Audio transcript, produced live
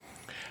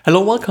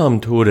Hello,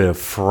 welcome to the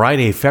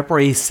Friday,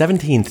 February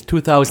 17th,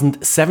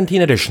 2017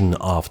 edition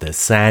of the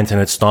SANS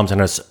and Storm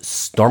Center's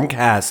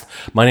StormCast.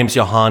 My name is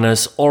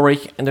Johannes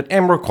Ulrich and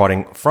I'm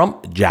recording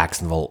from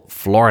Jacksonville,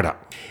 Florida.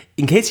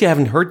 In case you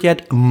haven't heard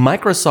yet,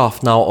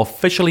 Microsoft now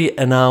officially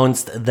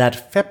announced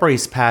that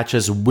February's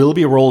patches will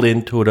be rolled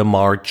into the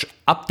March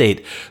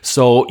update.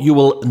 So you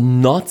will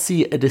not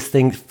see a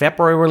distinct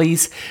February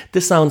release.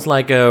 This sounds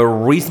like a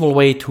reasonable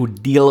way to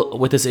deal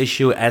with this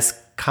issue, as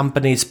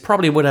companies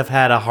probably would have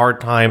had a hard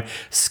time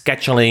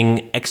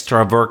scheduling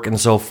extra work and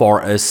so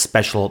for a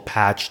special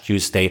patch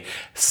Tuesday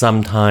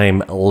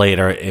sometime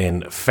later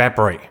in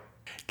February.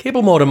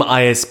 Cable modem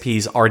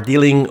ISPs are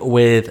dealing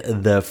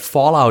with the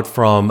fallout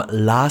from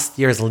last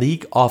year's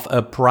leak of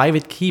a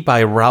private key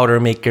by router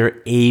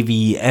maker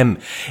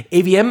AVM.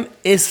 AVM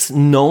is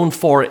known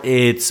for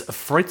its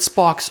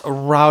Fritzbox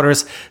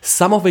routers,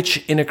 some of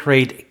which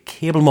integrate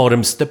cable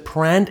modems. The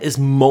brand is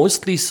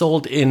mostly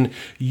sold in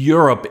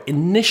Europe.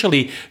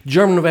 Initially,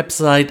 German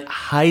website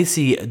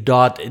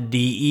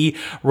ISC.de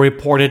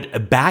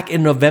reported back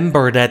in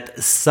November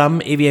that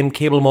some AVM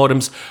cable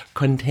modems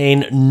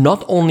contain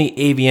not only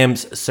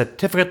AVM's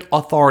certificate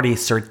authority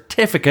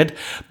certificate,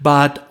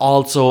 but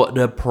also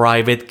the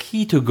private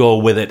key to go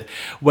with it.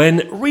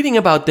 When reading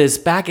about this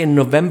back in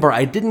November,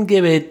 I didn't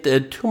give it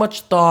too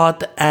much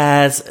thought,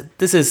 as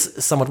this is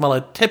somewhat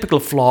a typical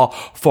flaw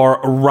for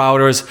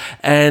routers,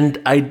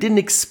 and I didn't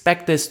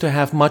expect this to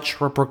have much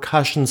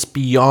repercussions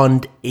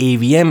beyond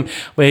AVM,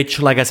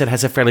 which, like I said,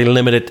 has a fairly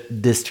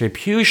limited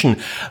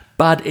distribution.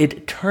 But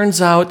it turns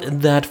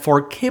out that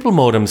for cable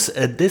modems,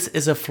 this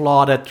is a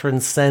flaw that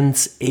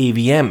transcends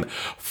AVM.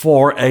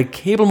 For a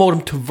cable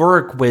modem to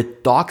work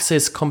with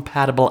DOCSIS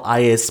compatible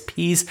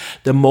ISPs,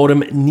 the modem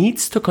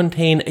needs to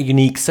contain a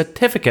unique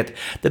certificate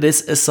that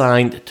is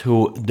assigned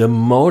to the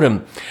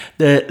modem.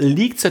 The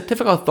leaked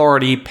certificate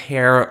authority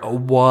pair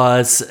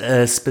was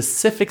a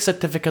specific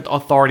certificate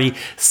authority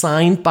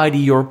signed by the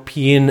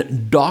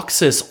European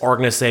DOCSIS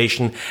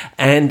organization,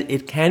 and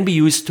it can be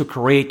used to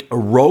create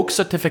rogue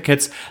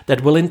certificates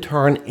that will in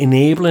turn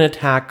enable an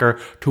attacker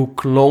to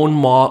clone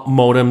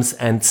modems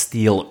and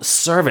steal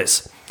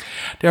service.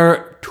 There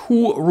are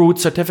two root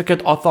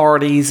certificate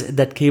authorities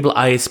that cable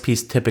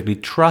ISPs typically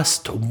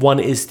trust. One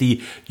is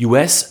the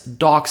US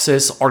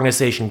DOCSIS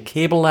organization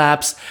Cable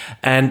Labs,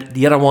 and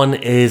the other one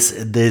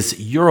is this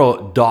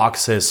Euro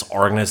DOCSIS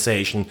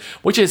organization,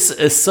 which is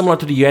similar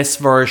to the US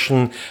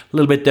version, a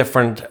little bit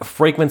different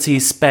frequency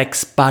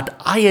specs, but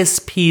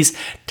ISPs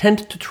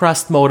tend to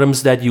trust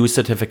modems that use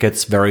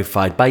certificates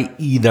verified by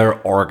either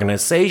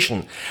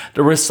organization.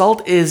 The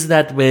result is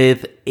that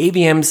with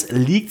AVM's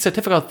leaked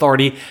certificate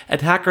authority,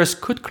 attackers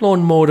could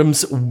clone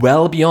modems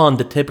well beyond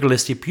the typical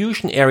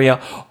distribution area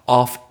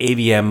of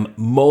AVM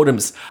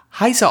modems.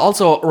 Heise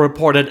also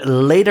reported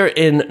later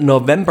in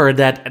November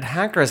that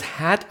attackers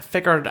had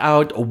figured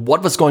out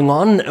what was going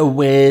on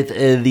with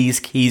these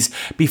keys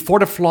before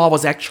the flaw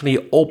was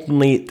actually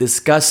openly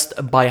discussed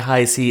by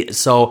Heise,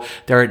 so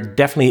there are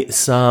definitely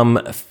some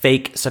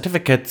fake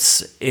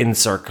certificates in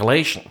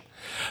circulation.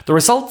 The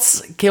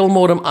results, cable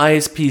modem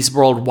ISPs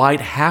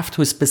worldwide have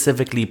to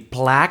specifically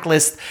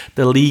blacklist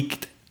the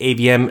leaked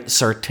AVM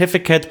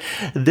certificate.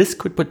 This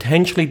could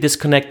potentially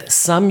disconnect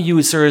some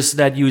users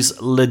that use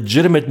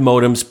legitimate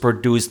modems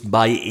produced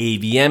by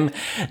AVM.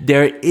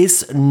 There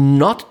is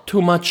not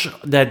too much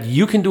that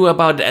you can do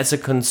about it as a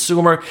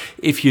consumer.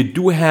 If you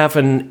do have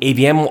an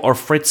AVM or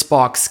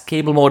Fritzbox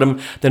cable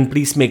modem, then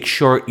please make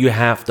sure you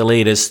have the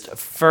latest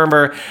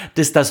firmware.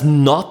 This does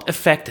not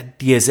affect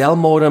DSL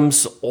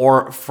modems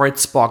or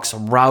Fritzbox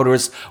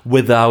routers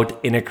without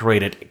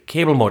integrated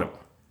cable modem.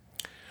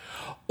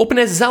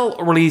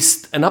 OpenSSL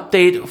released an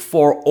update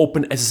for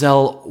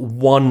OpenSSL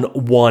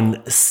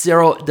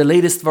 1.1.0. The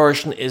latest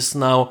version is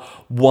now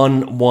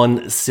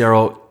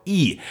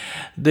 1.1.0e.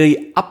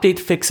 The update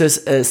fixes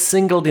a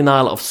single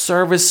denial of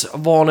service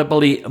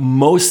vulnerability.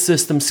 Most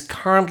systems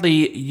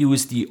currently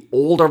use the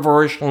older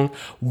version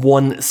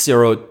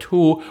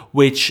 1.0.2,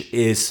 which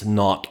is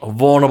not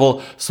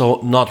vulnerable, so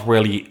not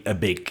really a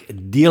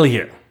big deal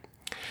here.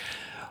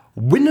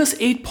 Windows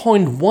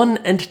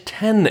 8.1 and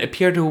 10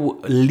 appear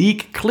to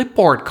leak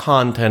clipboard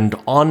content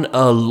on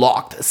a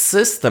locked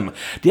system.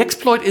 The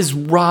exploit is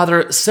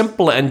rather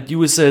simple and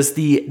uses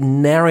the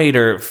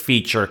narrator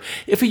feature.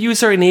 If a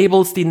user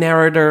enables the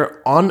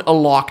narrator on a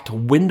locked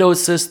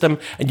Windows system,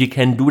 and you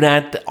can do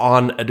that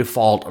on a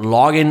default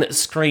login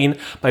screen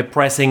by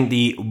pressing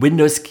the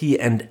Windows key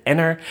and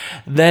enter,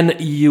 then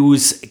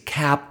use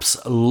caps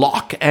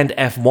lock and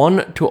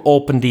F1 to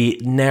open the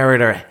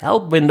narrator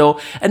help window,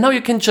 and now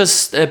you can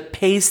just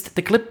paste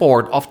the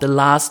clipboard of the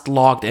last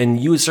logged in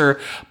user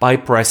by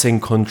pressing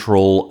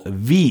Ctrl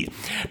V.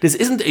 This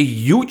isn't a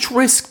huge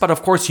risk, but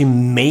of course you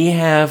may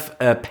have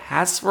a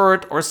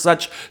password or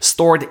such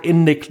stored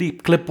in the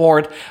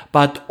clipboard,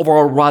 but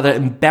overall rather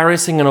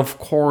embarrassing and of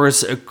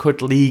course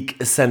could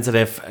leak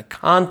sensitive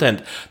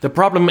content. The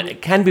problem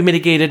can be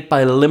mitigated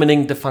by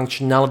limiting the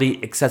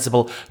functionality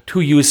accessible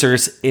to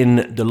users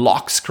in the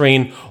lock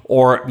screen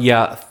or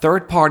via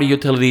third-party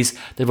utilities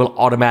that will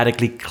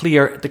automatically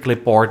clear the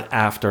clipboard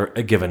after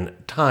a given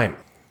time.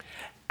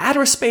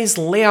 Address space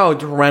layout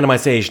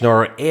randomization,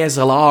 or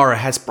ASLR,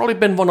 has probably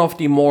been one of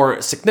the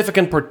more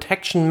significant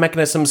protection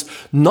mechanisms.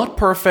 Not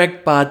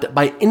perfect, but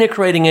by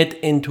integrating it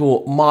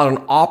into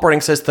modern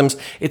operating systems,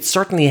 it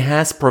certainly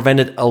has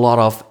prevented a lot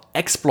of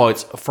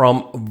exploits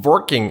from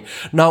working.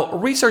 Now,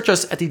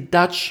 researchers at the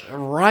Dutch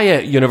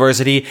Vrije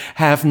University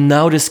have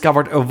now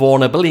discovered a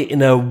vulnerability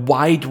in a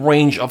wide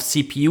range of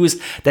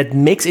CPUs that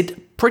makes it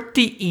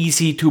pretty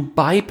easy to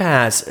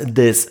bypass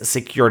this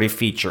security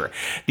feature.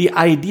 The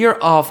idea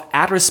of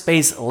address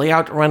space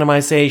layout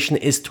randomization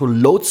is to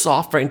load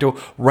software into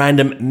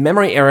random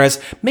memory areas,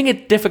 making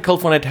it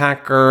difficult for an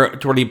attacker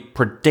to really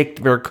predict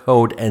where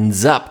code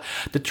ends up.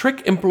 The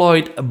trick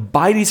employed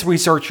by these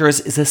researchers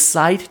is a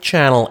side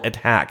channel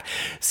attack.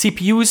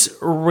 CPUs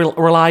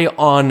rely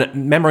on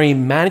memory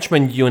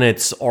management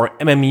units, or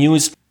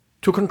MMUs,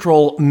 to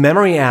control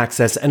memory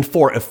access, and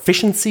for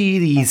efficiency,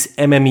 these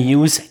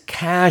MMUs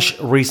cache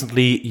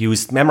recently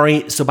used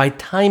memory. So by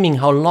timing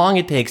how long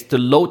it takes to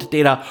load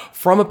data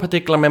from a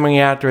particular memory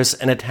address,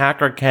 an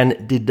attacker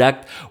can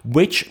deduct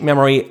which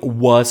memory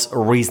was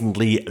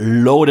recently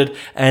loaded,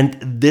 and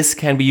this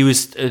can be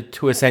used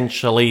to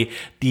essentially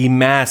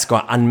demask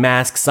or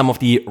unmask some of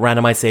the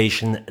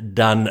randomization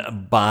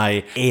done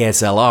by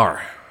ASLR.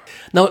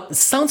 Now, it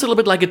sounds a little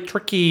bit like a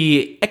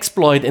tricky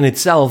exploit in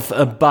itself,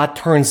 but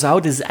turns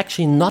out it's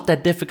actually not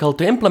that difficult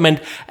to implement,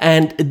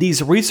 and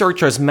these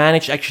researchers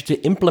managed actually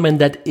to implement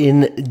that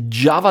in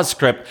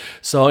JavaScript,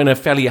 so in a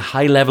fairly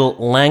high-level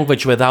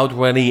language without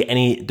really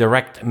any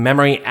direct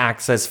memory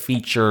access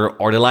feature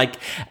or the like,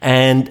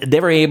 and they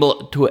were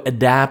able to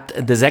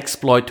adapt this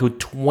exploit to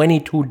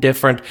 22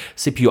 different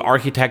CPU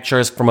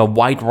architectures from a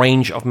wide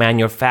range of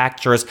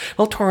manufacturers.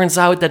 Well, it turns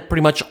out that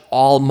pretty much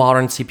all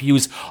modern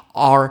CPUs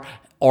are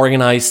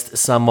organized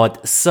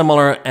somewhat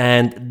similar,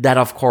 and that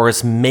of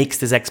course makes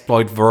this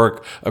exploit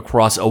work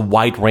across a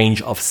wide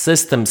range of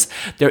systems.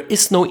 There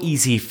is no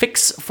easy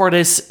fix for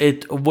this.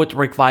 It would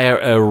require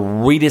a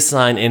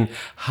redesign in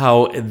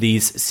how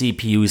these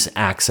CPUs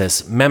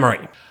access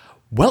memory.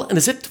 Well, and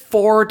that's it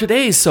for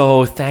today.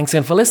 So thanks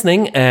again for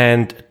listening,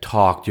 and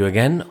talk to you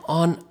again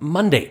on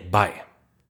Monday. Bye.